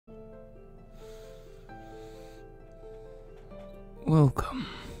Welcome.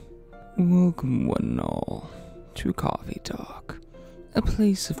 Welcome one and all to Coffee Talk. A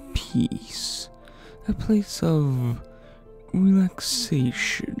place of peace. A place of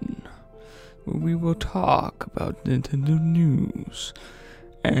relaxation. Where we will talk about Nintendo news.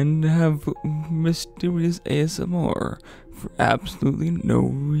 And have mysterious ASMR for absolutely no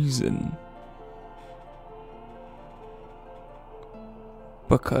reason.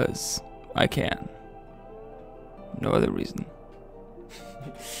 Because I can. No other reason.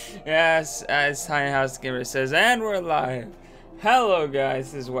 Yes, as Tiny House Gamer says, and we're live. Hello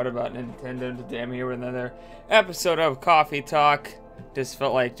guys, this is What About Nintendo. Today I'm here with another episode of Coffee Talk. Just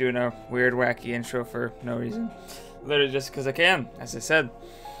felt like doing a weird, wacky intro for no reason. Literally just because I can, as I said.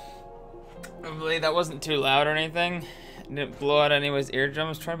 Hopefully that wasn't too loud or anything. It didn't blow out anyone's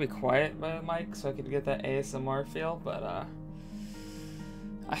eardrums. Trying to be quiet by the mic so I could get that ASMR feel, but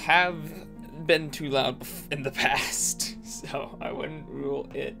I have been too loud in the past, so I wouldn't rule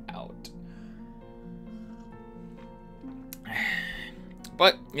it out.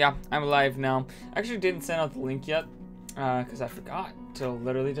 But yeah, I'm live now. I actually didn't send out the link yet because I forgot till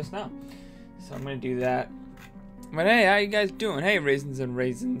literally just now, so I'm gonna do that. But hey, how you guys doing? Hey, raisins and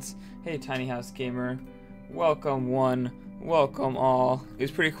raisins. Hey, Tiny House Gamer. Welcome one, welcome all. It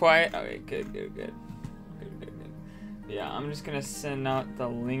was pretty quiet. Okay, good. Yeah, I'm just gonna send out the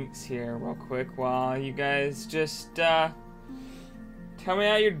links here real quick while you guys just tell me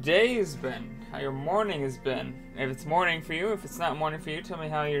how your day has been, how your morning has been. If it's morning for you, if it's not morning for you, tell me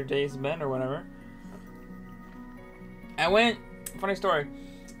how your day's been or whatever. Funny story,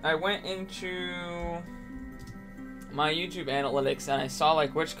 I went into my YouTube analytics and I saw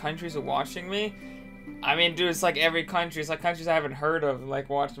like which countries are watching me. I mean, dude, it's like every country. It's like countries I haven't heard of, like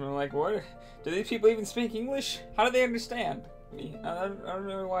watching me. I'm like, what? Do these people even speak English? How do they understand me? I don't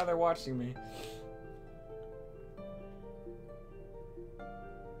know why they're watching me.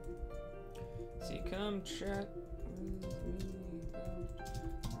 So you come chat with me about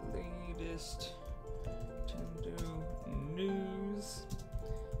latest Nintendo news,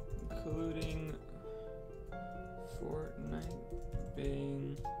 including Fortnite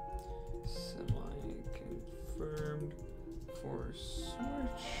being semi-confirmed for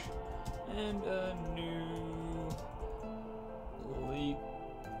Switch. And a new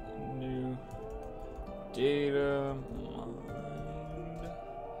data mined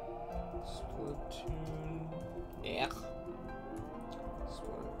Splatoon. Yeah.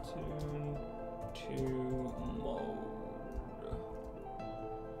 Splatoon 2 mode.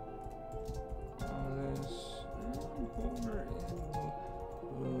 All this and more in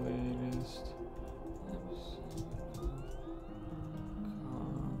the latest episode of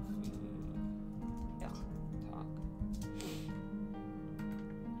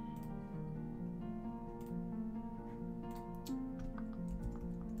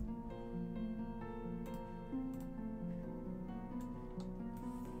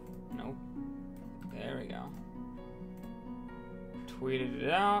tweeted it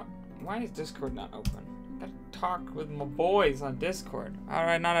out. Why is Discord not open? I gotta talk with my boys on Discord.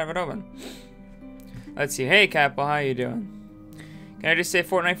 Alright, not have it open. Let's see. Hey, Kappa, how you doing? Can I just say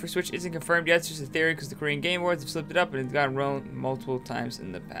Fortnite for Switch isn't confirmed yet? It's just a theory because the Korean Game Awards have flipped it up and it's gotten wrong multiple times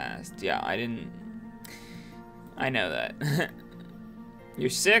in the past. Yeah, I know that. You're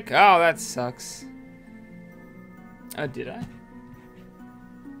sick? Oh, that sucks. Oh, did I?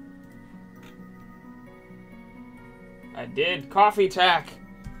 I did. Coffee tack.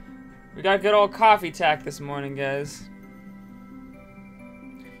 We got good old coffee tack this morning, guys.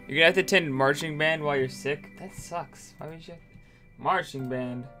 You're gonna have to attend marching band while you're sick? That sucks. Why would you? Marching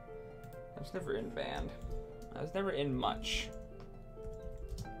band. I was never in band. I was never in much.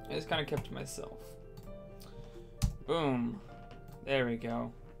 I just kind of kept to myself. Boom. There we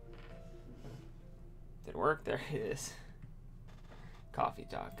go. Did it work? There it is. Coffee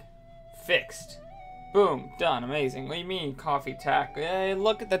talk. Fixed. Boom, done, amazing. What do you mean, coffee talk? Hey,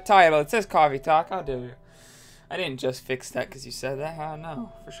 look at the title. It says coffee talk. How dare you? I didn't just fix that because you said that.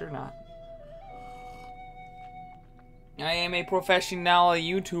 No, for sure not. I am a professional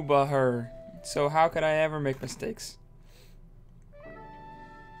YouTuber, so how could I ever make mistakes?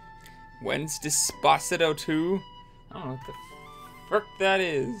 When's Despacito 2? I don't know what the frick that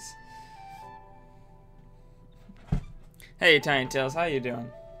is. Hey, Tiny Tails, how you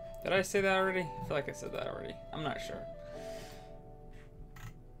doing? Did I say that already? I feel like I said that already. I'm not sure.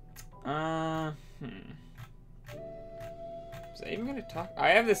 Was I even gonna talk? I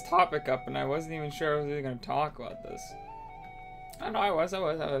have this topic up and I wasn't even sure I was even gonna talk about this. I know I was.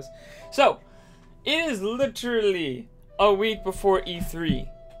 So, it is literally a week before E3.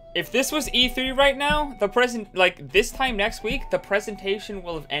 If this was E3 right now, like this time next week, the presentation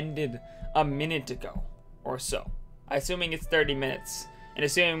will have ended a minute ago or so. Assuming it's 30 minutes. And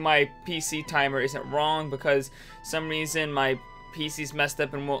assuming my PC timer isn't wrong, because some reason my PC's messed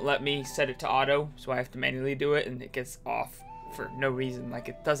up and won't let me set it to auto, so I have to manually do it, and it gets off for no reason. Like,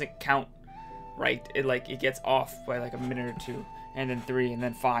 it doesn't count right. It gets off by like a minute or two, and then 3, and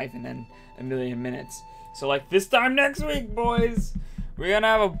then 5, and then a million minutes. So like this time next week, boys, we're gonna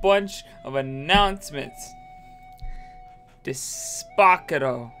have a bunch of announcements.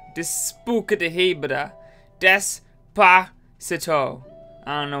 Despacito, Despacito, Despacito.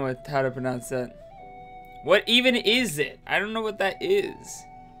 I don't know how to pronounce that. What even is it? I don't know what that is.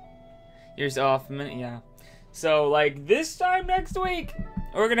 Years off a minute, yeah. So like this time next week,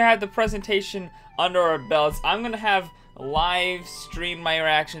 we're gonna have the presentation under our belts. I'm gonna have live stream my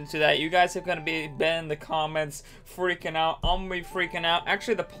reactions to that. You guys have gonna been in the comments freaking out. I'm gonna be freaking out.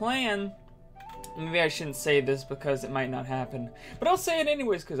 Actually, the plan, maybe I shouldn't say this because it might not happen, but I'll say it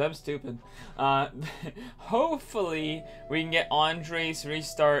anyways because I'm stupid. Hopefully we can get Andres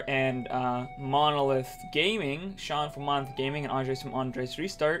Restart and Monolith Gaming, Sean from Monolith Gaming and Andres from Andres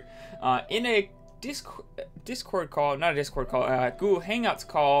Restart, in a Discord call, not a Discord call, Google Hangouts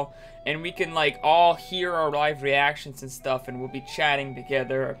call, and we can like all hear our live reactions and stuff, and we'll be chatting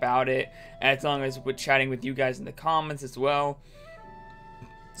together about it, as long as we're chatting with you guys in the comments as well.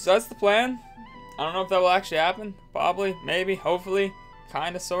 So that's the plan. I don't know if that will actually happen. Probably, maybe, hopefully,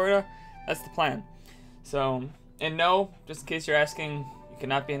 kinda, sorta. That's the plan. So, and no, just in case you're asking, you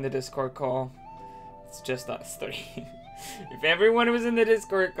cannot be in the Discord call. It's just us three. If everyone was in the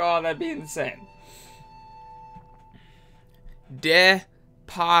Discord call, that'd be insane.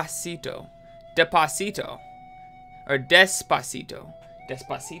 Despacito. Despacito. Or Despacito.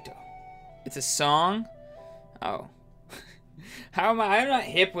 Despacito. It's a song? Oh. How am I? I'm not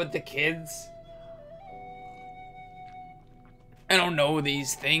hip with the kids. I don't know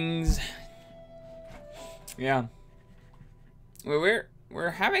these things. Yeah. We're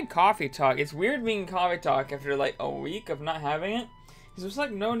having coffee talk. It's weird being coffee talk after like a week of not having it. Because there was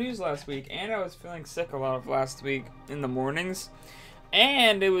like no news last week, and I was feeling sick a lot of last week in the mornings.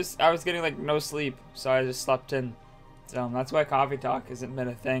 And I was getting like no sleep, so I just slept in. So that's why coffee talk hasn't been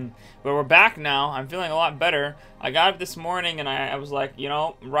a thing. But we're back now. I'm feeling a lot better. I got up this morning and I was like, you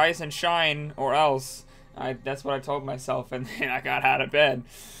know, rise and shine or else. That's what I told myself, and then I got out of bed.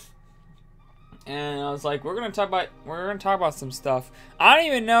 And I was like, we're gonna talk about some stuff. I don't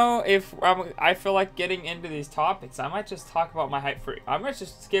even know if I feel like getting into these topics. I might just talk about my hype free. I might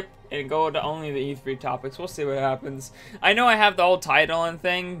just skip and go to only the E3 topics. We'll see what happens. I know I have the whole title and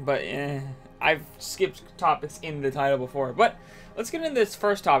thing, but I've skipped topics in the title before. But let's get into this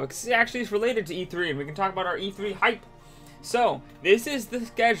first topic. This actually is related to E3, and we can talk about our E3 hype. So this is the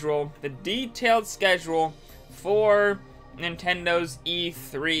schedule, the detailed schedule for Nintendo's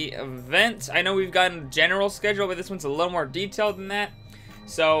E3 event. I know we've gotten a general schedule, but this one's a little more detailed than that.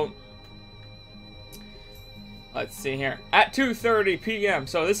 So let's see here. At 2:30 p.m.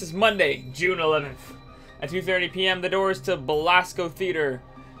 So this is Monday, June 11th. At 2:30 p.m. the doors to Belasco Theater,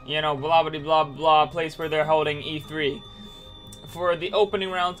 you know, blah blah blah blah, place where they're holding E3. For the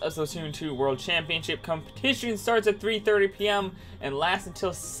opening rounds of Splatoon 2 World Championship competition starts at 3:30 p.m. and lasts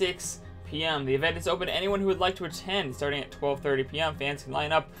until 6 p.m. The event is open to anyone who would like to attend. Starting at 12:30 p.m., fans can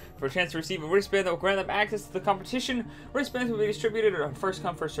line up for a chance to receive a wristband that will grant them access to the competition. Wristbands will be distributed on a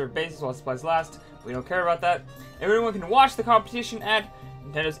first-come, first-served basis while supplies last. We don't care about that. Everyone can watch the competition at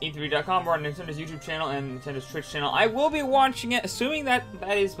Nintendo's E3.com or on Nintendo's YouTube channel and Nintendo's Twitch channel. I will be watching it, assuming that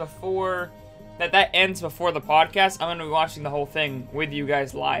is before... that ends before the podcast. I'm going to be watching the whole thing with you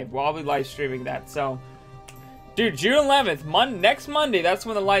guys live. Well, I'll be live streaming that, so... Dude, June 11th, next Monday, that's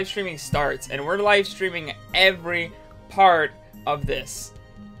when the live streaming starts. And we're live streaming every part of this.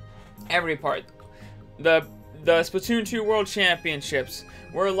 Every part. The Splatoon 2 World Championships.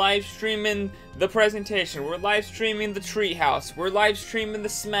 We're live streaming the presentation. We're live streaming the Treehouse. We're live streaming the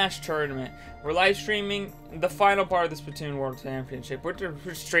Smash Tournament. We're live streaming the final part of the Splatoon World Championship.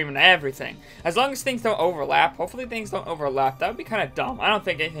 We're streaming everything. As long as things don't overlap. Hopefully things don't overlap. That would be kind of dumb. I don't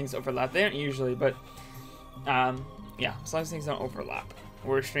think anything's overlap. They don't usually, but... yeah, as long as things don't overlap.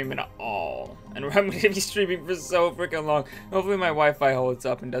 We're streaming it all. And I'm going to be streaming for so freaking long. Hopefully my Wi-Fi holds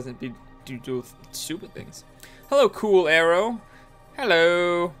up and doesn't do stupid things. Hello, Cool Arrow.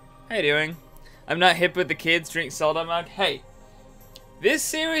 Hello. How you doing? I'm not hip with the kids. Drink Zelda mug. Hey. This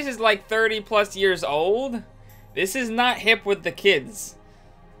series is like 30 plus years old. This is not hip with the kids.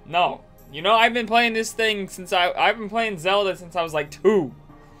 No. You know, I've been playing this thing since I've been playing Zelda since I was like 2.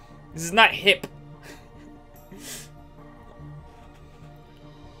 This is not hip.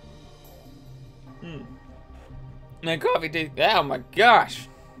 My coffee tastes. Oh my gosh.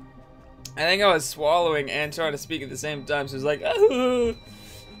 I think I was swallowing and trying to speak at the same time, so it's like, oh.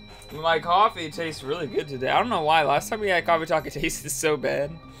 My coffee tastes really good today. I don't know why. Last time we had coffee talk, it tasted so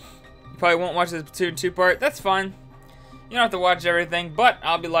bad. You probably won't watch the Splatoon 2 part. That's fine. You don't have to watch everything, but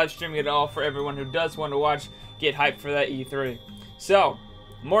I'll be live streaming it all for everyone who does want to watch. Get hyped for that E3. So,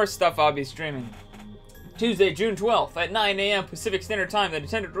 more stuff I'll be streaming. Tuesday, June 12th at 9 a.m. Pacific Standard Time, the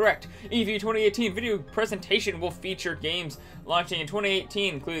Nintendo Direct E3 2018 video presentation will feature games launching in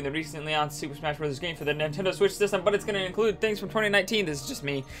 2018, including the recently announced Super Smash Bros. Game for the Nintendo Switch system, but it's going to include things from 2019. This is just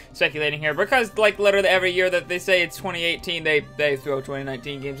me speculating here, because like literally every year that they say it's 2018, they throw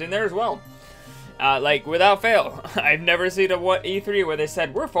 2019 games in there as well. Like, without fail. I've never seen a E3 where they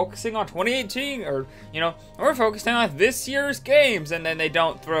said, we're focusing on 2018, or, you know, we're focusing on this year's games, and then they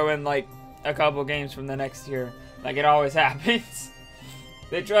don't throw in, like, a couple games from the next year, like it always happens.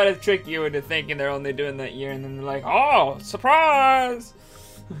 They try to trick you into thinking they're only doing that year, and then they're like, oh, surprise!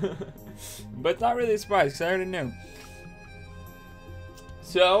 But it's not really a surprise, because I already knew.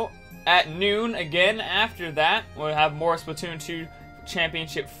 So, at noon, again, after that, we'll have more Splatoon 2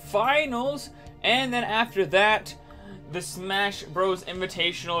 Championship Finals, and then after that, the Smash Bros.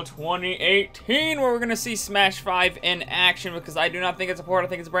 Invitational 2018, where we're going to see Smash 5 in action, because I do not think it's a port, I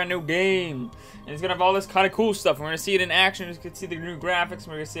think it's a brand new game. And it's going to have all this kind of cool stuff. We're going to see it in action, you can see the new graphics,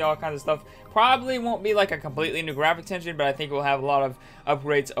 we're going to see all kinds of stuff. Probably won't be like a completely new graphics engine, but I think we'll have a lot of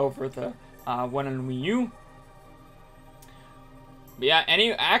upgrades over the one on Wii U. But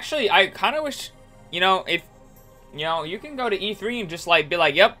yeah, actually, I kind of wish, you know, if, you know, you can go to E3 and just like be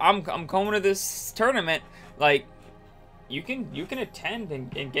like, yep, I'm coming to this tournament, like, you can attend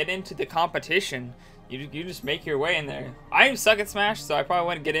and get into the competition. You just make your way in there. I suck at Smash, so I probably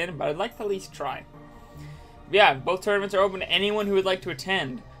wouldn't get in, but I'd like to at least try. Yeah, both tournaments are open to anyone who would like to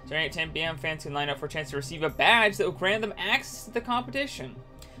attend. Starting at 10 p.m., fans can line up for a chance to receive a badge that will grant them access to the competition,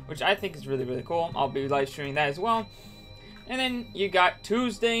 which I think is really, really cool. I'll be live streaming that as well. And then you got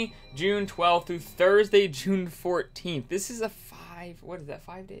Tuesday, June 12th through Thursday, June 14th. This is a what is that,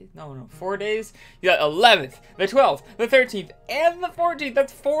 5 days? No, 4 days. You got 11th, the 12th, the 13th, and the 14th.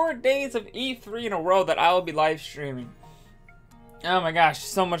 That's 4 days of E3 in a row that I will be live streaming. Oh my gosh,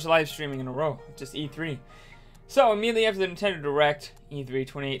 so much live streaming in a row. Just E3. So immediately after the Nintendo Direct, E3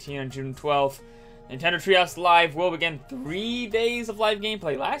 2018 on June 12th, Nintendo Treehouse Live will begin 3 days of live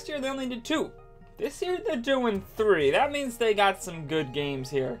gameplay. Last year they only did 2. This year they're doing 3. That means they got some good games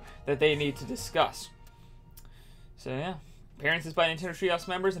here that they need to discuss. So yeah. Appearances by Nintendo Treehouse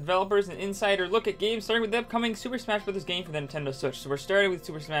members and developers, an insider look at games, starting with the upcoming Super Smash Bros. Game for the Nintendo Switch. So we're starting with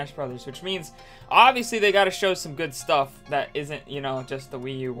Super Smash Bros., which means obviously they got to show some good stuff that isn't, you know, just the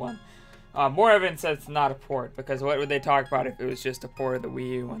Wii U one. More evidence that it's not a port, because what would they talk about if it was just a port of the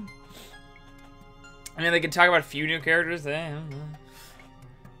Wii U one? I mean, they could talk about a few new characters. I don't know.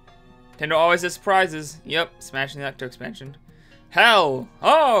 Nintendo always has surprises. Yep, smashing the Octo expansion. Hell!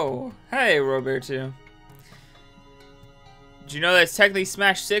 Oh! Hey, Robert 2. Do you know that it's technically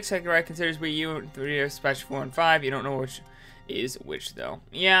Smash 6? Sakurai considers Wii U 3DS, Smash 4 and 5. You don't know which is which, though.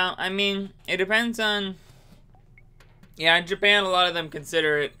 Yeah, I mean, it depends on... Yeah, in Japan, a lot of them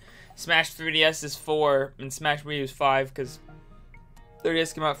consider it Smash 3DS is 4 and Smash Wii U is 5, because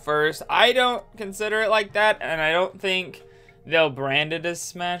 3DS came out first. I don't consider it like that, and I don't think they'll brand it as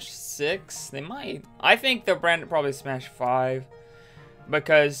Smash 6. They might. I think they'll brand it probably Smash 5,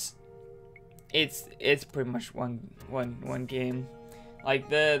 because it's pretty much one game. Like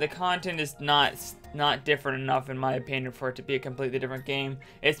the content is not different enough, in my opinion, for it to be a completely different game.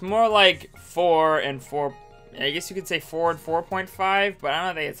 It's more like 4 and 4. I guess you could say 4 and 4.5, but I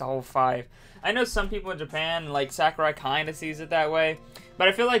don't think it's a whole 5. I know some people in Japan, like Sakurai, kind of sees it that way, but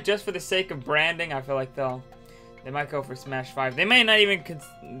I feel like just for the sake of branding, I feel like they might go for Smash 5. They may not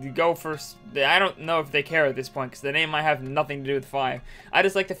even go for... I don't know if they care at this point, because the name might have nothing to do with 5. I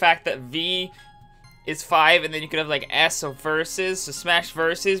just like the fact that V is 5, and then you could have like S of Versus, so Smash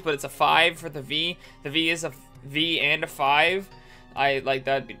Versus, but it's a 5 for the V. The V is a V and a 5. I like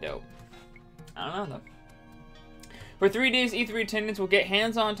that'd be dope. I don't know though. For 3 days, E3 attendants will get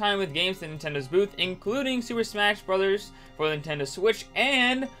hands-on time with games at Nintendo's booth, including Super Smash Bros. For the Nintendo Switch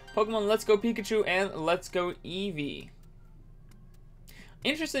and Pokemon Let's Go Pikachu and Let's Go Eevee.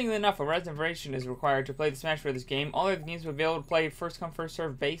 Interestingly enough, a reservation is required to play the Smash Bros. Game. All other games will be able to play first-come,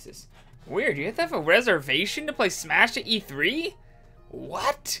 first-served basis. Weird, you have to have a reservation to play Smash at E3?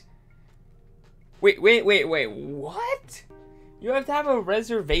 What? Wait, what? You have to have a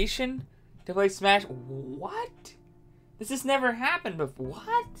reservation to play Smash? What? This has never happened before.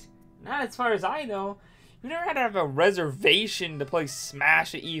 What? Not as far as I know. You've never had to have a reservation to play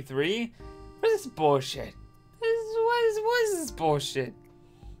Smash at E3? What is this bullshit? What is this bullshit?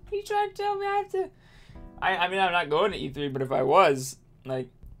 You trying to tell me I have to... I mean, I'm not going to E3, but if I was, like...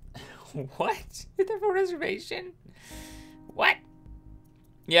 What? Is there a reservation? What?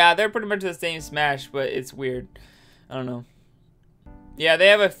 Yeah, they're pretty much the same Smash, but it's weird. I don't know. Yeah, they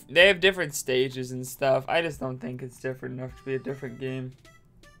have different stages and stuff. I just don't think it's different enough to be a different game.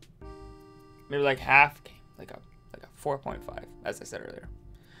 Maybe like half game, like a 4.5, as I said earlier.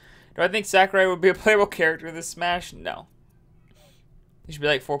 Do I think Sakurai would be a playable character in this Smash? No. It should be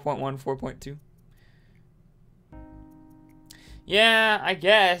like 4.1, 4.2. Yeah, I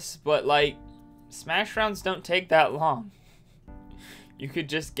guess, but like, Smash rounds don't take that long. You could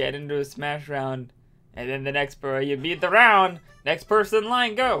just get into a Smash round, and then the next you beat the round, next person in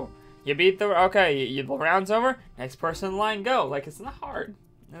line, go. You beat the, okay, the round's over, next person in line, go. Like, it's not hard.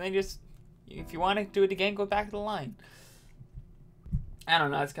 And then just, if you want to do it again, go back to the line. I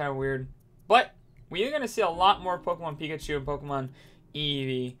don't know, it's kind of weird. But, we are going to see a lot more Pokemon Pikachu and Pokemon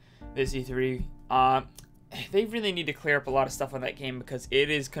Eevee this E3. They really need to clear up a lot of stuff on that game because it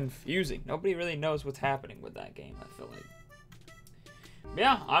is confusing. Nobody really knows what's happening with that game, I feel like. But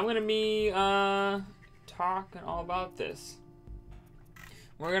yeah, I'm going to be talking all about this.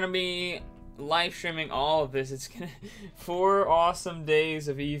 We're going to be live streaming all of this. It's going to 4 awesome days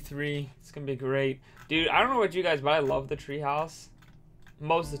of E3. It's going to be great. Dude, I don't know about you guys, but I love the treehouse.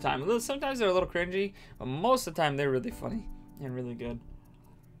 Most of the time. Sometimes they're a little cringy, but most of the time they're really funny and really good.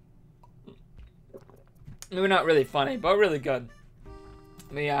 Maybe not really funny, but really good.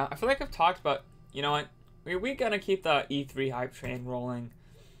 But yeah, I feel like I've talked about, you know what? We're gonna keep the E3 hype train rolling.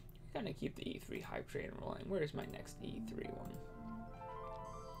 We're gonna keep the E3 hype train rolling. Where's my next E3 one?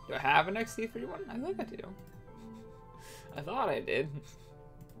 Do I have a next E3 one? I think I do. I thought I did.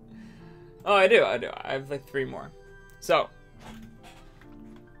 Oh, I do. I have like 3 more. So,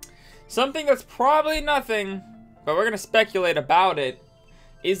 something that's probably nothing, but we're gonna speculate about it,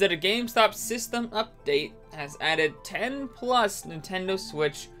 is that a GameStop system update has added 10 plus Nintendo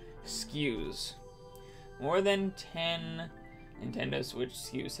Switch SKUs. More than 10 Nintendo Switch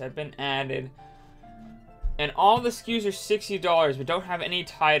SKUs have been added. And all the SKUs are $60 but don't have any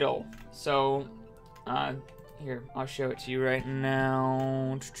title. So, here, I'll show it to you right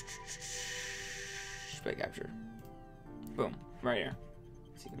now. Display capture. Boom, right here.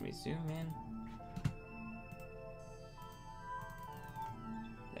 So can we zoom in?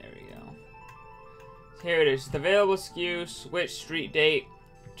 Here it is. The available SKU, Switch Street Date,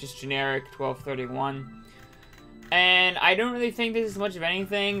 just generic, 12/31. And I don't really think this is much of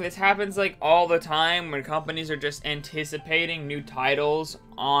anything. This happens like all the time when companies are just anticipating new titles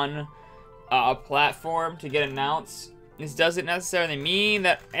on a platform to get announced. This doesn't necessarily mean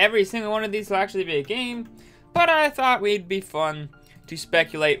that every single one of these will actually be a game, but I thought it'd be fun to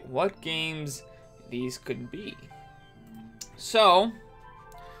speculate what games these could be. So,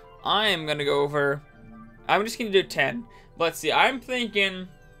 I am gonna go over... I'm just gonna do 10. Let's see, I'm thinking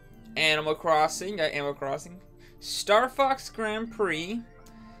Animal Crossing, Star Fox Grand Prix.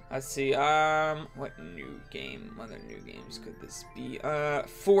 Let's see, what other new games could this be?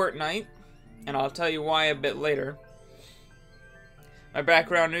 Fortnite, and I'll tell you why a bit later. My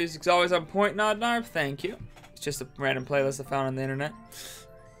background music's always on point, Nod, thank you. It's just a random playlist I found on the internet.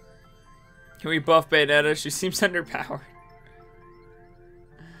 Can we buff Bayonetta? She seems underpowered.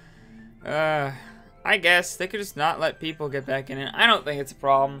 I guess they could just not let people get back in it. I don't think it's a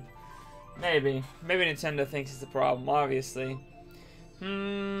problem. Maybe Nintendo thinks it's a problem, obviously.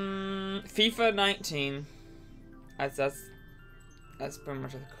 FIFA 19. That's pretty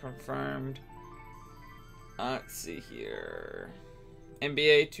much confirmed. Let's see here.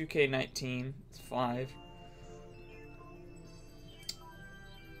 NBA 2K19. It's 5.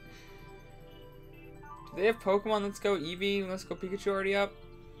 Do they have Pokemon Let's Go Eevee and Let's Go Pikachu already up?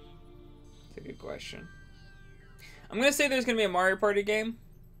 That's a good question. I'm gonna say there's gonna be a Mario Party game.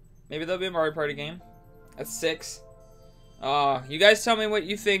 Maybe there'll be a Mario Party game. That's 6. You guys tell me what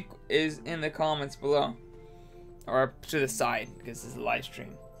you think is in the comments below. Or to the side, because this is a live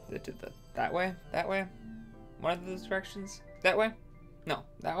stream. Is it to the that way? That way? One of those directions? That way? No,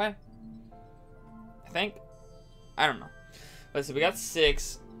 that way? I think. I don't know. Let's see, we got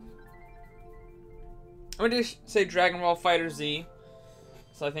 6. I'm gonna just say Dragon Ball Fighter Z.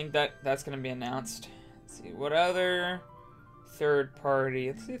 So I think that's gonna be announced. Let's see, what other third-party...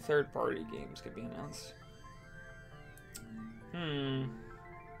 Let's see if third-party games could be announced.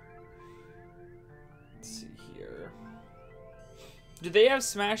 Let's see here. Do they have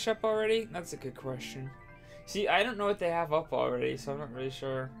Smash up already? That's a good question. See, I don't know what they have up already, so I'm not really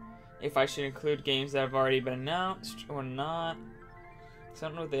sure if I should include games that have already been announced or not. So I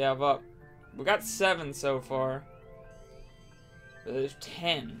don't know what they have up. We got 7 so far. But there's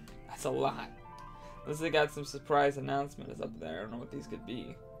 10. That's a lot. Unless they got some surprise announcements up there. I don't know what these could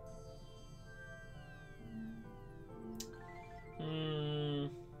be.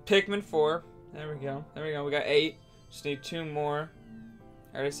 Pikmin 4. There we go. There we go. We got 8. Just need 2 more.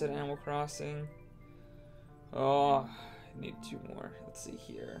 I already said Animal Crossing. Oh, I need 2 more. Let's see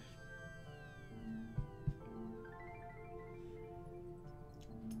here.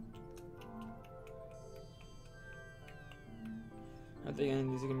 I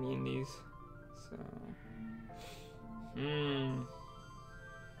think these are gonna be in these. So,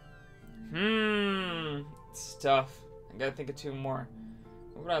 it's tough. I gotta think of 2 more.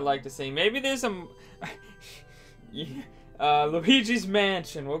 What would I like to see? Maybe there's some. Luigi's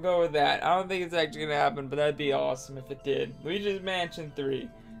Mansion. We'll go with that. I don't think it's actually gonna happen, but that'd be awesome if it did. Luigi's Mansion 3.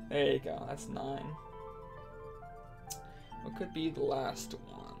 There you go. That's 9. What could be the last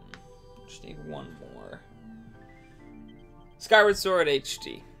one? Just need 1 more. Skyward Sword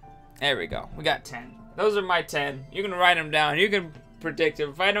HD. There we go. We got 10. Those are my 10. You can write them down. You can predict them.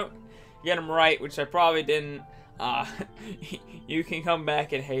 If I don't get them right, which I probably didn't, you can come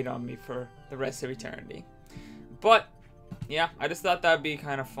back and hate on me for the rest of eternity. But yeah, I just thought that'd be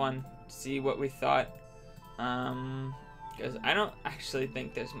kind of fun to see what we thought. Because I don't actually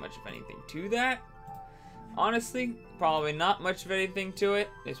think there's much of anything to that. Honestly, probably not much of anything to it.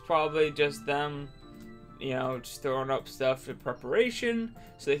 It's probably just them, you know, just throwing up stuff in preparation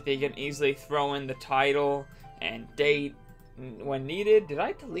so that they can easily throw in the title and date when needed. Did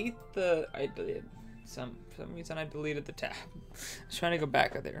I delete the... I deleted some... For some reason I deleted the tab. I was trying to go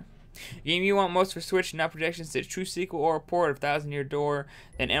back up there. Game you want most for Switch, now projections to a true sequel or a port of Thousand Year Door,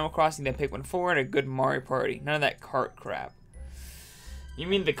 then Animal Crossing, then Pikmin 4, and a good Mario Party. None of that cart crap. You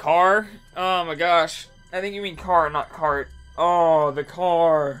mean the car? Oh my gosh. I think you mean car, not cart. Oh, the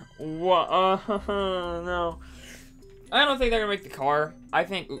car. What? No. I don't think they're gonna make the car. I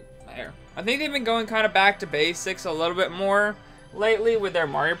think... Ooh, there. I think they've been going kind of back to basics a little bit more lately with their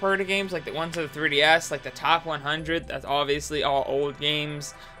Mario Party games, like the ones of the 3DS, like the top 100. That's obviously all old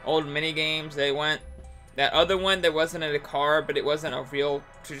games, old mini games. They went... That other one that wasn't in a car, but it wasn't a real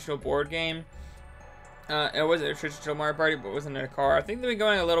traditional board game. It wasn't a traditional Mario Party, but it wasn't in a car. I think they've been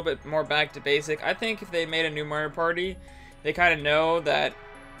going a little bit more back to basic. I think if they made a new Mario Party, they kind of know that,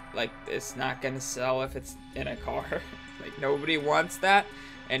 like, it's not going to sell if it's in a car. Like, nobody wants that.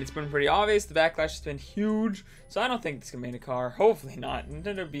 And it's been pretty obvious. The backlash has been huge. So I don't think it's going to be in a car. Hopefully not.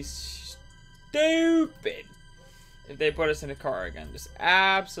 Nintendo would be stupid if they put us in a car again. Just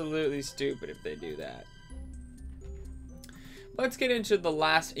absolutely stupid if they do that. Let's get into the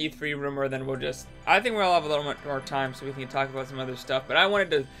last E3 rumor, then we'll just... I think we'll have a little bit more time so we can talk about some other stuff. But I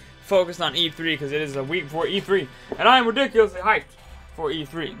wanted to focus on E3 because it is a week before E3. And I am ridiculously hyped for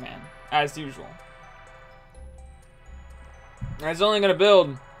E3, man. As usual. And it's only going to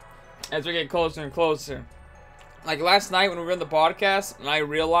build as we get closer and closer. Like last night when we were in the podcast, and I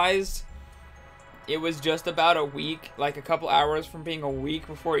realized it was just about a week, like a couple hours from being a week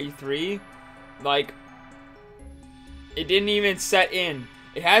before E3. Like... It didn't even set in.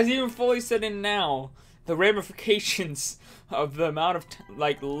 It hasn't even fully set in now. The ramifications of the amount of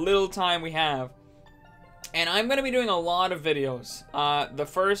little time we have. And I'm going to be doing a lot of videos. The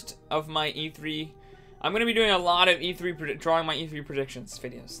first of my E3... I'm going to be doing a lot of E3... Drawing my E3 predictions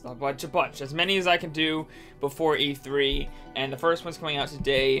videos. A bunch. As many as I can do before E3. And the first one's coming out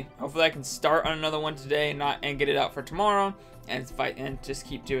today. Hopefully I can start on another one today and get it out for tomorrow. And just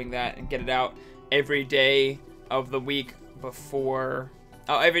keep doing that and get it out every day of the week before...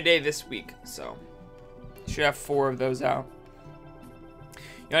 Oh, every day this week. So, should have 4 of those out.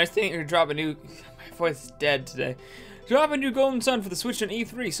 You know, I think you're drop a new... My voice is dead today. Drop a new Golden Sun for the Switch on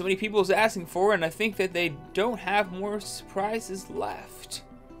E3. So many people is asking for it, and I think that they don't have more surprises left.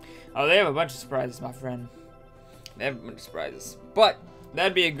 Oh, they have a bunch of surprises, my friend. They have a bunch of surprises. But,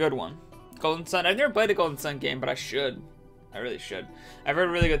 that'd be a good one. Golden Sun. I've never played a Golden Sun game, but I should. I really should. I've heard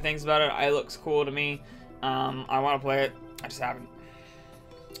really good things about it. It looks cool to me. I want to play it. I just haven't.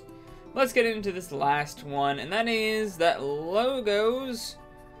 Let's get into this last one, and that is that logos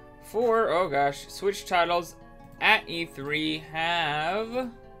for, oh gosh, Switch titles at E3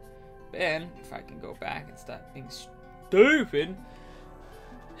 have been, if I can go back and stop being stupid,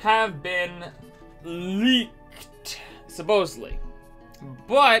 have been leaked, supposedly.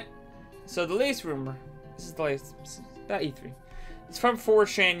 But, so the latest rumor, this is the latest, about E3. It's from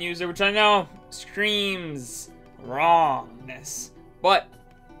 4chan user, which I know screams wrongness. But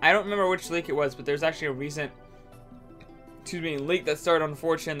I don't remember which leak it was, but there's actually a recent leak that started on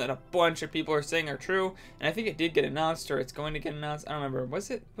 4chan that a bunch of people are saying are true, and I think it did get announced, or it's going to get announced. I don't remember. Was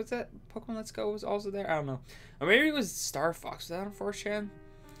that Pokemon Let's Go was also there? I don't know. Or maybe it was Star Fox. Was that on 4chan?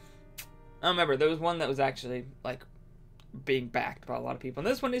 I don't remember. There was one that was actually like being backed by a lot of people,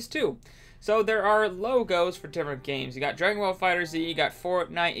 and this one is too. So there are logos for different games. You got Dragon Ball FighterZ, you got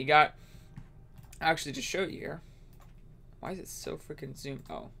Fortnite, you got... Actually, just show you here. Why is it so freaking zoomed?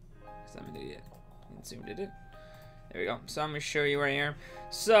 Oh, because I'm an idiot. I didn't zoom, did it? There we go. So I'm going to show you right here.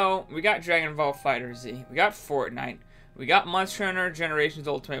 So, we got Dragon Ball FighterZ. We got Fortnite. We got Monster Hunter Generations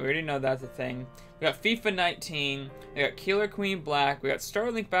Ultimate. We already know that's a thing. We got FIFA 19. We got Killer Queen Black. We got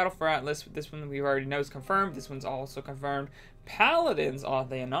Starlink Battle for Atlas. This one we already know is confirmed. This one's also confirmed. Paladins,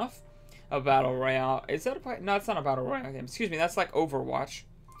 oddly enough. A Battle Royale. Is that a... No, it's not a Battle Royale game. Excuse me. That's like Overwatch.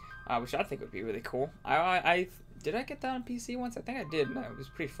 Which I think would be really cool. Did I get that on PC once? I think I did. No, it was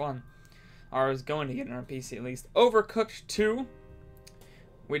pretty fun. Or I was going to get it on PC at least. Overcooked 2,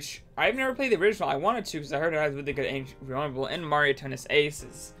 which I've never played the original. I wanted to because I heard it has really good programmable, and Mario Tennis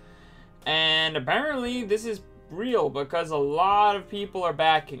Aces. And apparently this is real because a lot of people are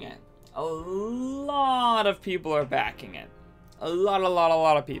backing it. A lot of people are backing it. A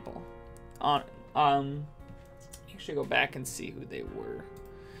lot of people. Actually go back and see who they were.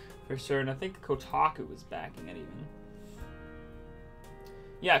 For certain, I think Kotaku was backing it even.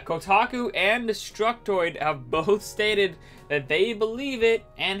 Yeah, Kotaku and Destructoid have both stated that they believe it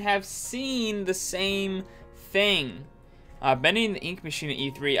and have seen the same thing. Benny and the Ink Machine at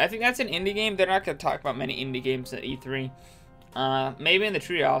E3. I think that's an indie game. They're not going to talk about many indie games at E3. Maybe in the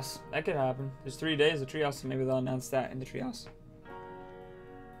Treehouse. That could happen. There's 3 days of Treehouse, so maybe they'll announce that in the Treehouse.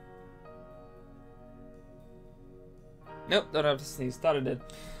 Nope, don't have to sneeze. Thought I did.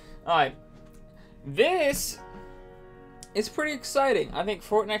 Alright. This is pretty exciting. I think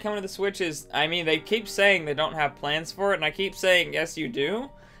Fortnite coming to the Switch is... I mean, they keep saying they don't have plans for it, and I keep saying, yes, you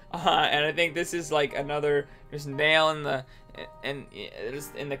do. And I think this is like another just nail in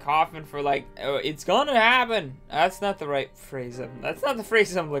the coffin for like, oh, it's gonna happen. That's not the right phrase. That's not the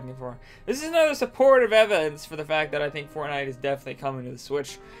phrase I'm looking for. This is another supportive evidence for the fact that I think Fortnite is definitely coming to the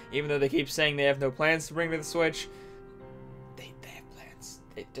Switch, even though they keep saying they have no plans to bring to the Switch. They have plans.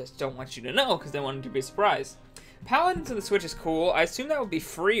 They just don't want you to know because they want it to be a surprise. Paladins on the Switch is cool. I assume that would be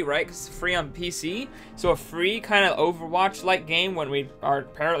free, right? Because it's free on PC. So a free kind of Overwatch-like game when we are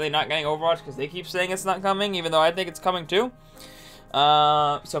apparently not getting Overwatch because they keep saying it's not coming, even though I think it's coming too.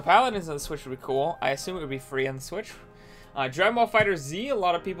 So Paladins on the Switch would be cool. I assume it would be free on the Switch. Dragon Ball FighterZ, a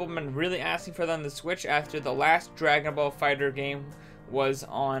lot of people have been really asking for that on the Switch after the last Dragon Ball Fighter game was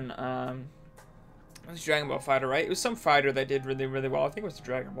on... it was Dragon Ball Fighter, right? It was some fighter that did really, really well. I think it was the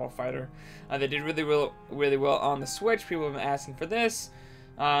Dragon Ball Fighter. They did really well on the Switch. People have been asking for this.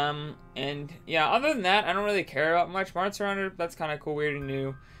 And yeah, other than that, I don't really care about much. Monster Hunter, that's kind of cool. We already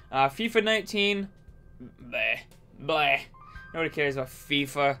knew. FIFA 19, bleh, bleh. Nobody cares about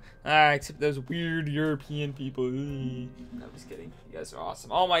FIFA, except those weird European people. No, I'm just kidding. You guys are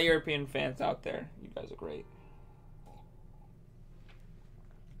awesome. All my European fans out there, you guys are great.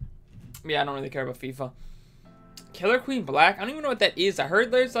 Yeah, I don't really care about FIFA. Killer Queen Black, I don't even know what that is. I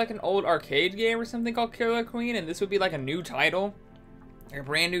heard there's like an old arcade game or something called Killer Queen, and this would be like a new title. Like a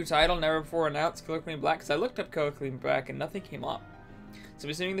brand new title, never before announced, Killer Queen Black. Because I looked up Killer Queen Black and nothing came up. So I'm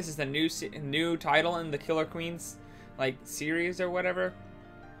assuming this is the new title in the Killer Queens like series or whatever.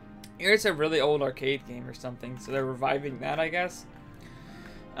 Here's a really old arcade game or something, so they're reviving that, I guess.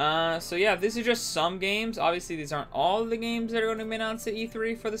 So yeah, these are just some games. Obviously, these aren't all of the games that are going to be announced at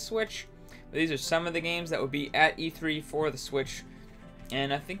E3 for the Switch. But these are some of the games that will be at E3 for the Switch.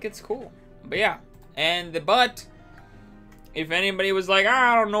 And I think it's cool. But yeah, but if anybody was like,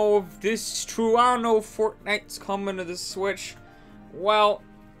 I don't know if this is true, I don't know if Fortnite's coming to the Switch. Well,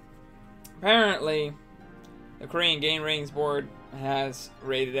 apparently, the Korean Game Ratings Board has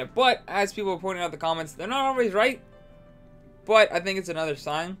rated it. But as people are pointing out in the comments, they're not always right. But I think it's another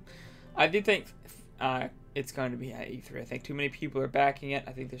sign. I do think it's going to be at E3. I think too many people are backing it.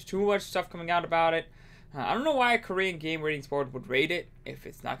 I think there's too much stuff coming out about it. I don't know why a Korean Game Ratings Board would rate it if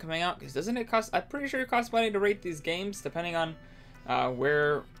it's not coming out. Because doesn't it cost... I'm pretty sure it costs money to rate these games depending on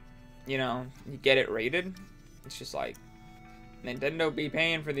where, you know, you get it rated. It's just like... Nintendo be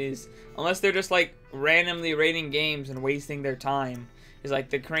paying for these. Unless they're just like randomly rating games and wasting their time. It's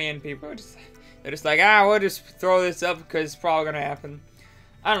like the Korean people are just... They're just like, we'll just throw this up because it's probably going to happen.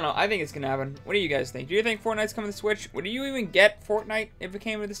 I don't know. I think it's going to happen. What do you guys think? Do you think Fortnite's coming to the Switch? Would you even get Fortnite if it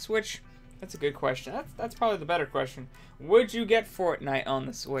came to the Switch? That's a good question. That's probably the better question. Would you get Fortnite on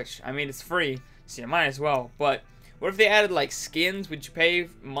the Switch? I mean, it's free, so you might as well. But What if they added like skins? Would you pay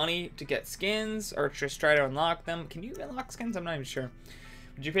money to get skins or just try to unlock them? Can you unlock skins? I'm not even sure.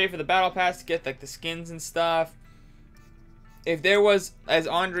 Would you pay for the battle pass to get like the skins and stuff? If there was, as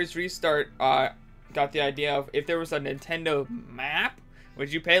Andre's Restart got the idea of, if there was a Nintendo map,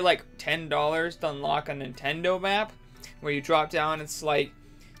 would you pay like $10 to unlock a Nintendo map where you drop down? It's like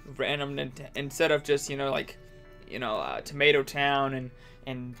random, instead of just, you know, like, you know, Tomato Town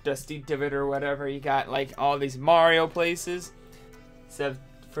and Dusty Divot or whatever, you got like all these Mario places instead of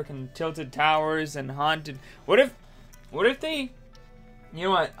freaking Tilted Towers and Haunted. What if they, you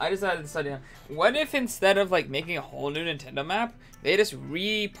know what, I just had this idea. What if instead of like making a whole new Nintendo map, they just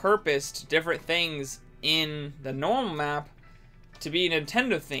repurposed different things in the normal map to be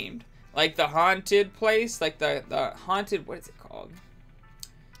Nintendo themed? Like the haunted place, like the haunted, what is it called?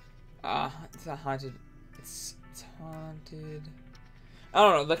 It's not haunted, it's haunted. I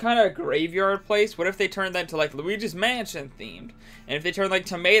don't know, the kind of graveyard place. What if they turned that to like Luigi's Mansion themed? And if they turned like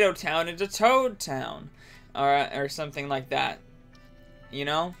Tomato Town into Toad Town, or something like that, you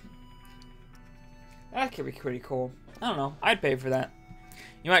know? That could be pretty cool. I don't know, I'd pay for that.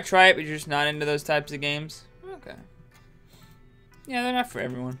 You might try it, but you're just not into those types of games. Okay. Yeah, they're not for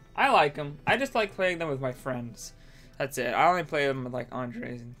everyone. I like them. I just like playing them with my friends. That's it. I only play them with like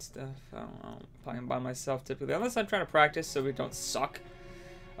Andres and stuff. I don't know. I'm playing by myself typically, unless I'm trying to practice so we don't suck.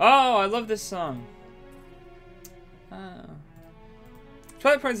 Oh, I love this song.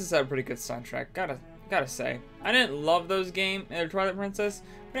 Twilight Princess had a pretty good soundtrack. Gotta say, I didn't love those games, Twilight Princess,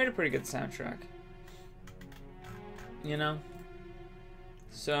 but it had a pretty good soundtrack. You know.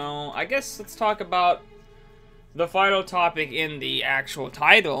 So I guess let's talk about the final topic in the actual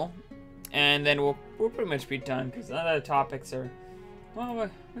title, and then we'll pretty much be done, because the other topics are, well,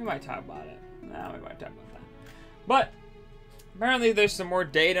 we might talk about it. No, we might talk about that. But apparently there's some more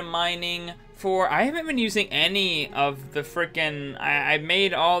data mining for, I haven't been using any of the freaking, I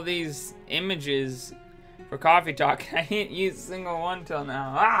made all these images for Coffee Talk. I didn't use a single one till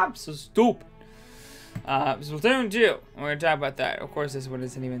now. I'm so stupid. Splatoon 2. We're gonna talk about that. Of course, this one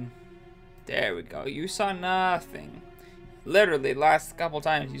isn't even. There we go. You saw nothing. Literally, last couple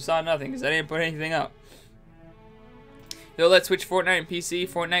times you saw nothing because I didn't put anything up. They'll let Switch Fortnite and PC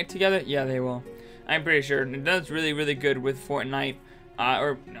Fortnite together? Yeah, they will. I'm pretty sure. It does really, really good with Fortnite.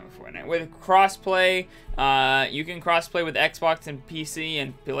 With crossplay. You can crossplay with Xbox and PC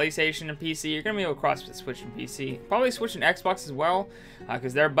and PlayStation and PC. You're gonna be able to cross Switch and PC. Probably Switch and Xbox as well,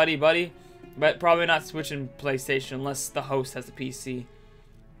 because they're buddy. But probably not Switch and PlayStation unless the host has a PC,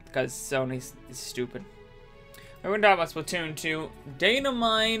 because Sony is stupid. We're going to talk about Splatoon 2. Data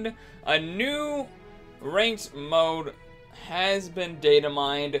mined. A new ranked mode has been data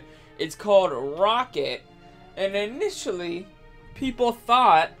mined. It's called Rocket. And initially, people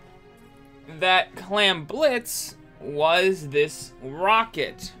thought that Clam Blitz was this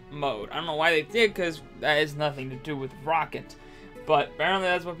Rocket mode. I don't know why they did, because that has nothing to do with Rocket. But apparently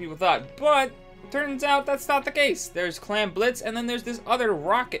that's what people thought. But turns out that's not the case. There's Clam Blitz, and then there's this other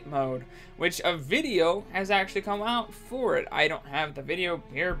Rocket mode, which a video has actually come out for it. I don't have the video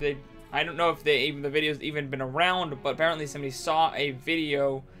here. I don't know if the video's even been around, but apparently somebody saw a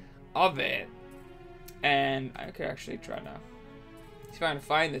video of it. And I could actually try to see if I can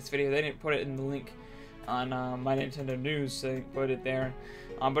find this video. They didn't put it in the link on my Nintendo News, so they put it there.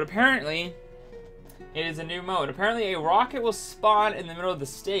 But apparently it is a new mode. Apparently a rocket will spawn in the middle of the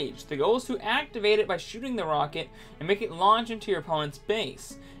stage. The goal is to activate it by shooting the rocket and make it launch into your opponent's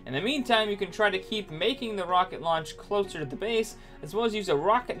base. In the meantime, you can try to keep making the rocket launch closer to the base, as well as use a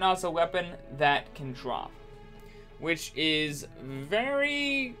rocket nozzle weapon that can drop. Which is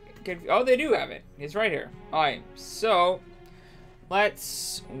very oh, they do have it. It's right here. Alright, so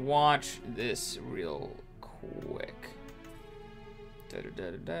let's watch this real quick.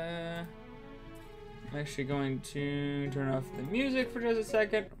 I'm actually going to turn off the music for just a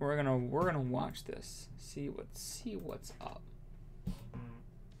second. We're gonna watch this. See what's up.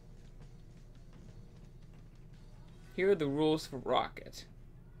 Here are the rules for Rocket.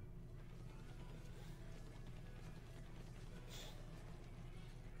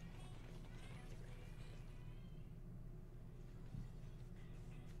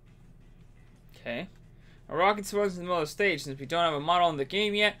 Okay. A rocket spawns in the middle of the stage. Since we don't have a model in the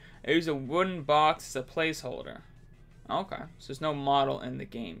game yet, I use a wooden box as a placeholder. Okay, so there's no model in the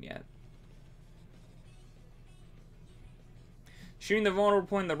game yet. Shooting the vulnerable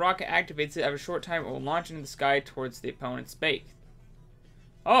point, the rocket activates it. After a short time, it will launch into the sky towards the opponent's base.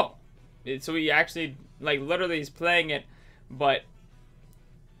 Oh, so he actually, like, literally is playing it, but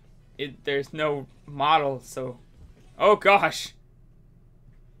there's no model, so... Oh, gosh!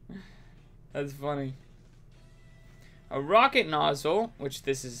 That's funny. A rocket nozzle, which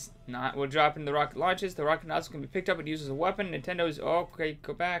this is not, will drop into the rocket launches. The rocket nozzle can be picked up and used as a weapon. Nintendo's, oh, okay,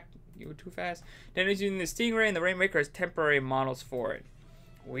 go back. You were too fast. Nintendo's using the Stingray and the Rainmaker as temporary models for it.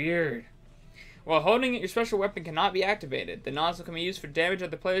 Weird. While holding it, your special weapon cannot be activated. The nozzle can be used for damage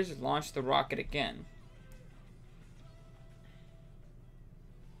other players to launch the rocket again.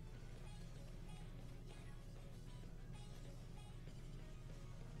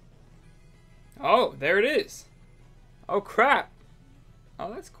 Oh, there it is. Oh, crap.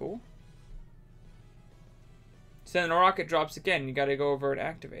 Oh, that's cool. So then the rocket drops again. You gotta go over and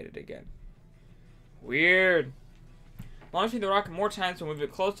activate it again. Weird. Launching the rocket more times will move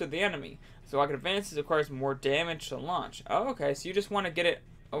it closer to the enemy. As the rocket advances, it requires more damage to launch. Oh, okay. So you just want to get it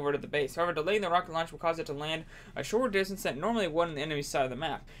over to the base. However, delaying the rocket launch will cause it to land a shorter distance than normally would on the enemy's side of the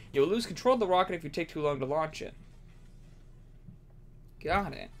map. You'll lose control of the rocket if you take too long to launch it.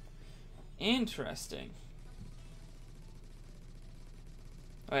 Got it. Interesting.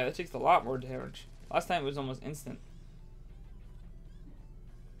 Oh yeah, that takes a lot more damage. Last time it was almost instant.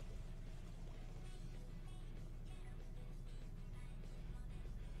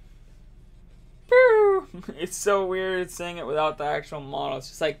 It's so weird saying it without the actual model. It's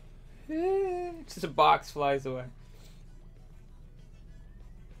just like, just a box flies away.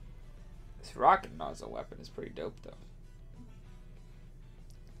 This rocket nozzle weapon is pretty dope though.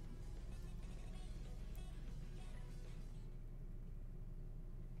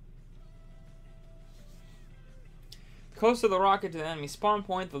 The closer the rocket to the enemy spawn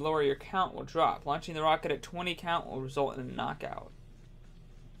point, the lower your count will drop. Launching the rocket at 20 count will result in a knockout.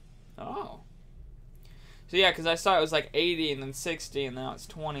 Oh. So yeah, because I saw it was like 80 and then 60 and now it's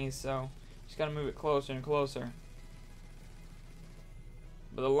 20, so just gotta move it closer and closer.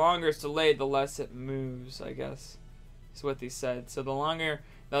 But the longer it's delayed, the less it moves, I guess. Is what they said. So the longer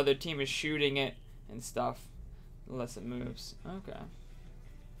the other team is shooting it and stuff, the less it moves. Okay.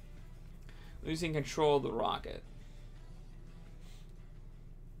 Losing control of the rocket.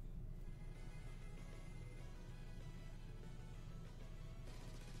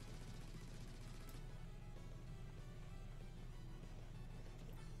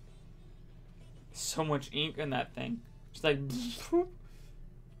 So much ink in that thing. Just like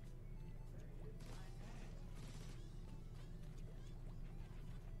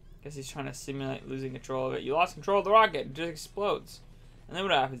guess he's trying to simulate losing control of it. You lost control of the rocket, it just explodes. And then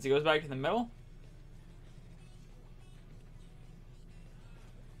what happens? It goes back to the middle?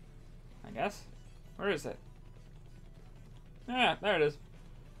 I guess. Where is it? Yeah, there it is.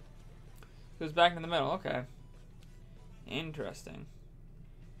 Goes back in the middle, okay. Interesting.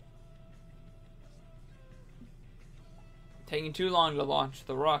 Taking too long to launch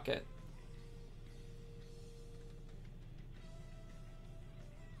the rocket.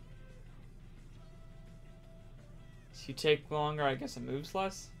 If you take longer, I guess it moves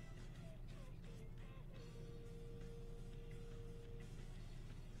less.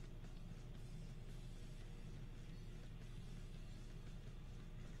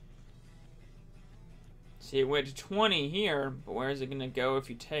 See, it went to 20 here, but where is it going to go if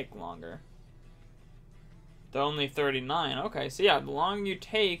you take longer? They're only 39. Okay, so yeah, the longer you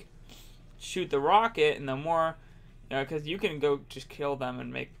take, shoot the rocket, and the more, you know, because you can go just kill them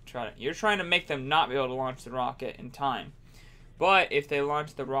and you're trying to make them not be able to launch the rocket in time. But if they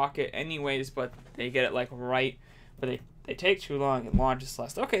launch the rocket anyways, but they get it like right, but they take too long, it launches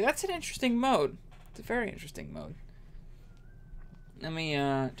less. Okay, that's an interesting mode. It's a very interesting mode. Let me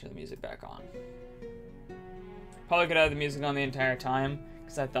turn the music back on. Probably could have the music on the entire time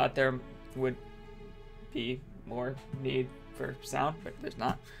because I thought there would be more need for sound, but there's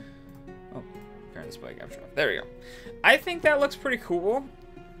not. Oh, turn the display capture off. There we go. I think that looks pretty cool.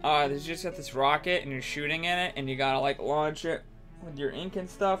 There's just got this rocket and you're shooting in it and you gotta like launch it with your ink and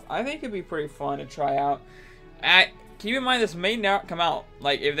stuff. I think it'd be pretty fun to try out. Keep in mind this may not come out.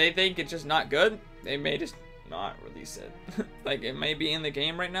 Like if they think it's just not good, they may just not release it. Like it may be in the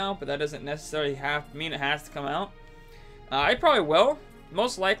game right now, but that doesn't necessarily mean it has to come out. I probably will.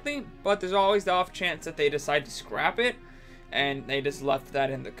 Most likely, but there's always the off chance that they decide to scrap it and they just left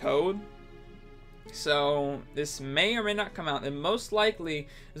that in the code. So this may or may not come out, and most likely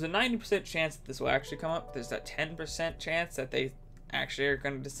there's a 90% chance that this will actually come up. There's that 10% chance that they actually are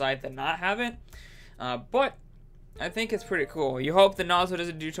going to decide to not have it, but I think it's pretty cool. You hope the nozzle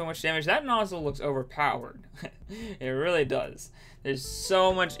doesn't do too much damage. That nozzle looks overpowered. It really does. There's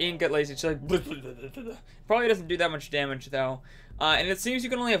so much ink at least. It's like probably doesn't do that much damage though. And it seems you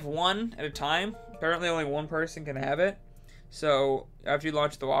can only have one at a time. Apparently only one person can have it. So after you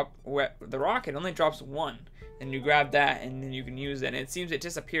launch the rocket, it only drops one. and you grab that, and then you can use it. And it seems it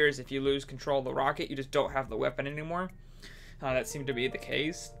disappears if you lose control of the rocket. You just don't have the weapon anymore. That seemed to be the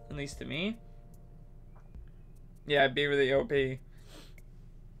case, at least to me. Yeah, it'd be really OP.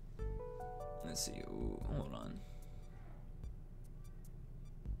 Let's see. Ooh, hold on.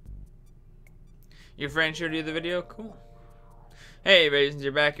 Your friend showed you the video? Cool. Hey, Raisins,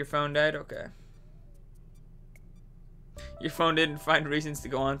 you're back. Your phone died? Okay. Your phone didn't find reasons to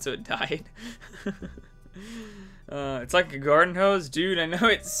go on, so it died. It's like a garden hose. Dude, I know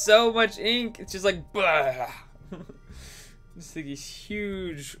it's so much ink. It's just like, blah. Just like these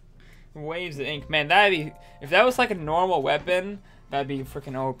huge waves of ink. Man, that'd be, if that was like a normal weapon, that'd be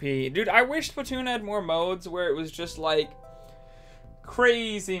freaking OP. Dude, I wish Splatoon had more modes where it was just like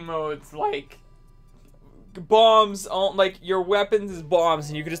crazy modes, like bombs on, like your weapons is bombs,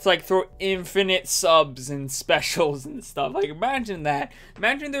 and you could just like throw infinite subs and specials and stuff. Like, imagine that.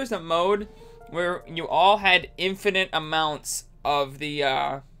 Imagine there's a mode where you all had infinite amounts of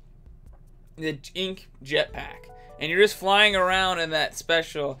the ink jetpack, and you're just flying around in that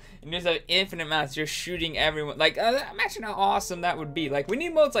special, and you just have infinite amounts, you're shooting everyone. Like, imagine how awesome that would be. Like, we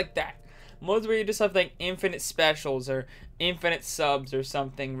need modes like that. Modes where you just have like infinite specials or infinite subs or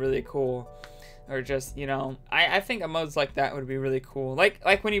something really cool. Or just, you know, I think a modes like that would be really cool.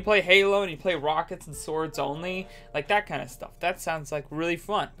 Like when you play Halo and you play rockets and swords only, like that kind of stuff. That sounds like really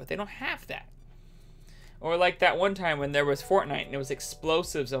fun, but they don't have that. Or like that one time when there was Fortnite and it was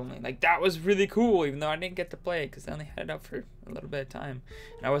explosives only. Like, that was really cool, even though I didn't get to play it because I only had it up for a little bit of time.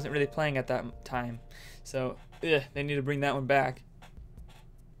 And I wasn't really playing at that time. So, they need to bring that one back.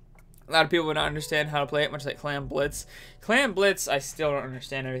 A lot of people would not understand how to play it, much like Clan Blitz. Clan Blitz, I still don't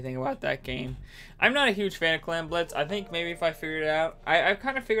understand everything about that game. I'm not a huge fan of Clan Blitz. I think maybe if I figured it out, I've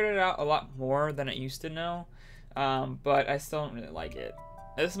kind of figured it out a lot more than I used to know, but I still don't really like it.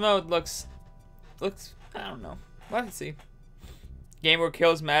 This mode looks, I don't know. Let's see. Game where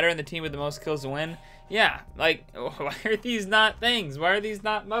kills matter and the team with the most kills win. Yeah, like, why are these not things? Why are these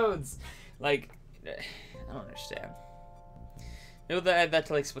not modes? Like, I don't understand. Maybe they'll add that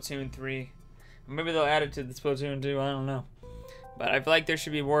to like Splatoon 3. Maybe they'll add it to the Splatoon 2, I don't know. But I feel like there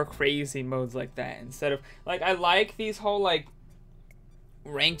should be more crazy modes like that. Instead of, like, I like these whole, like,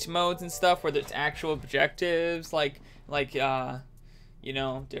 ranked modes and stuff where there's actual objectives, like you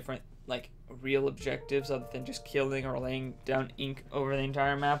know, different, like, real objectives other than just killing or laying down ink over the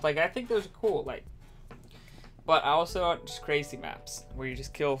entire map. Like, I think those are cool, like, but I also want just crazy maps where you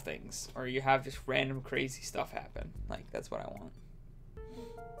just kill things or you have just random crazy stuff happen. Like, that's what I want.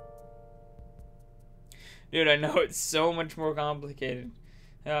 Dude, I know it's so much more complicated.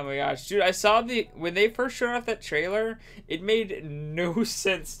 Oh my gosh. Dude, I saw when they first showed off that trailer, it made no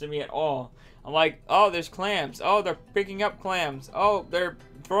sense to me at all. I'm like, oh, there's clams. Oh, they're picking up clams. Oh, they're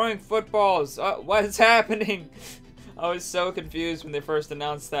throwing footballs. What is happening? I was so confused when they first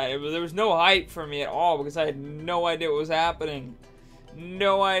announced that. There was no hype for me at all because I had no idea what was happening.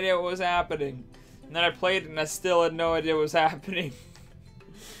 No idea what was happening. And then I played it and I still had no idea what was happening.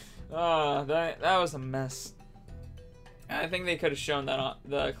 That was a mess. I think they could have shown that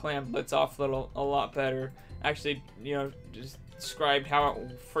the Clan Blitz off a lot better. Actually, you know, just described how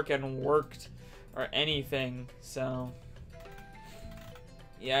it freaking worked or anything. So,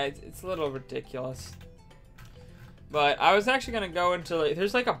 yeah, it's a little ridiculous. But I was actually gonna go into, like,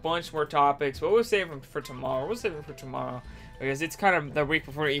 there's like a bunch more topics, but we'll save them for tomorrow. We'll save them for tomorrow because it's kind of the week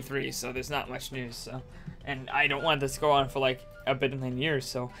before E3, so there's not much news. So, and I don't want this to go on for like a billion years.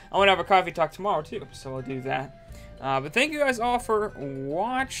 So I want to have a coffee talk tomorrow too. So we'll do that. But thank you guys all for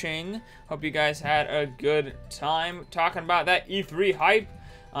watching. Hope you guys had a good time talking about that E3 hype.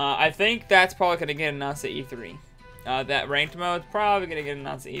 I think that's probably gonna get announced at E3. That ranked mode is probably gonna get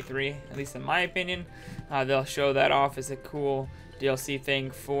announced at E3, at least in my opinion. They'll show that off as a cool DLC thing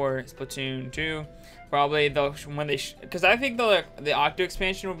for Splatoon 2. Probably they'll, when they, because I think the Octo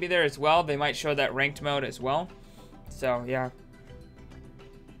expansion will be there as well. They might show that ranked mode as well. So yeah.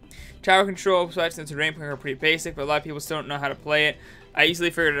 Tower control, besides since rank are pretty basic, but a lot of people still don't know how to play it. I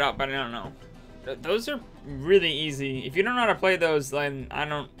easily figured it out, but I don't know. Those are really easy. If you don't know how to play those, then I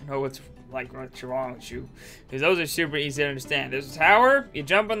don't know what's wrong with you, because those are super easy to understand. There's a tower, you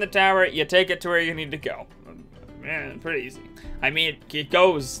jump on the tower, you take it to where you need to go. Man, pretty easy. I mean, it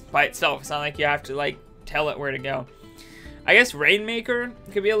goes by itself. It's not like you have to like tell it where to go. I guess Rainmaker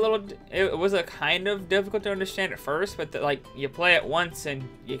could be a little, it was a kind of difficult to understand at first, but like you play it once and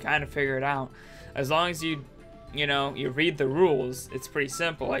you kind of figure it out. As long as you know, you read the rules, it's pretty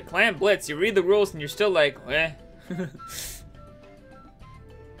simple. Like Clan Blitz, you read the rules and you're still like, eh.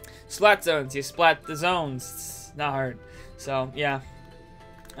 Splat zones, you splat the zones. It's not hard. So, yeah.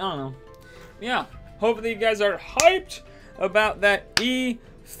 I don't know. Yeah. Hopefully you guys are hyped about that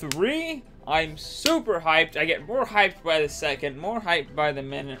E3. I'm super hyped. I get more hyped by the second, more hyped by the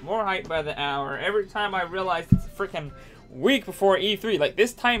minute, more hyped by the hour. Every time I realize it's a freaking week before E3. Like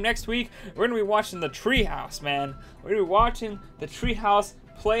this time next week, we're gonna be watching the Treehouse, man. We're gonna be watching the Treehouse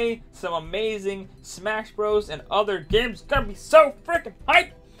play some amazing Smash Bros. And other games. It's gonna be so freaking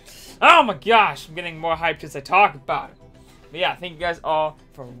hyped. Oh my gosh, I'm getting more hyped as I talk about it. But yeah, thank you guys all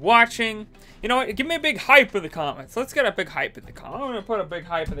for watching. You know what? Give me a big hype in the comments. Let's get a big hype in the comments. I'm gonna put a big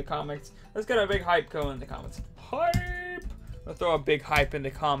hype in the comments. Let's get a big hype going in the comments. Hype! I'll throw a big hype in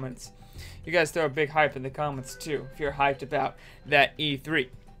the comments. You guys throw a big hype in the comments too if you're hyped about that E3.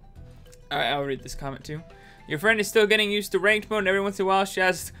 Alright, I'll read this comment too. Your friend is still getting used to ranked mode, and every once in a while she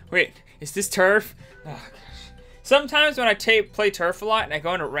asks, wait, is this turf? Oh gosh. Sometimes when I play turf a lot and I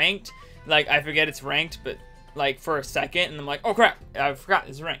go into ranked, like I forget it's ranked, but like for a second, and I'm like, oh crap, I forgot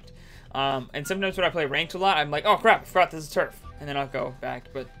this is ranked. And sometimes when I play ranked a lot, I'm like, oh crap, I forgot this is turf. And then I'll go back,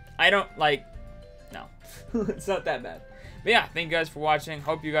 but I don't like, no, it's not that bad. But yeah, thank you guys for watching.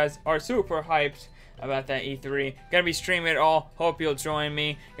 Hope you guys are super hyped about that E3. Gonna be streaming it all. Hope you'll join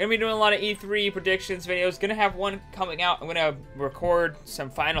me. Gonna be doing a lot of E3 predictions videos. Gonna have one coming out. I'm gonna record some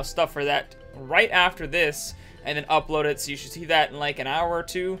final stuff for that right after this and then upload it. So you should see that in like an hour or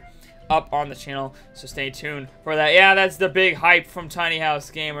two up on the channel. So stay tuned for that. Yeah, that's the big hype from Tiny House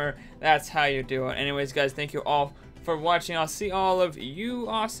Gamer. That's how you do it. Anyways, guys, thank you all for watching. I'll see all of you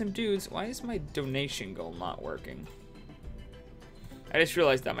awesome dudes. Why is my donation goal not working? I just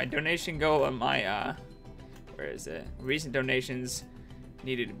realized that my donation goal on my, where is it? Recent donations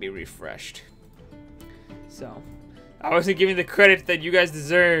needed to be refreshed. So, I wasn't giving the credit that you guys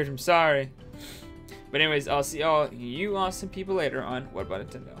deserved. I'm sorry. But anyways, I'll see all you awesome people later on What About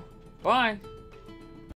Nintendo. Bye!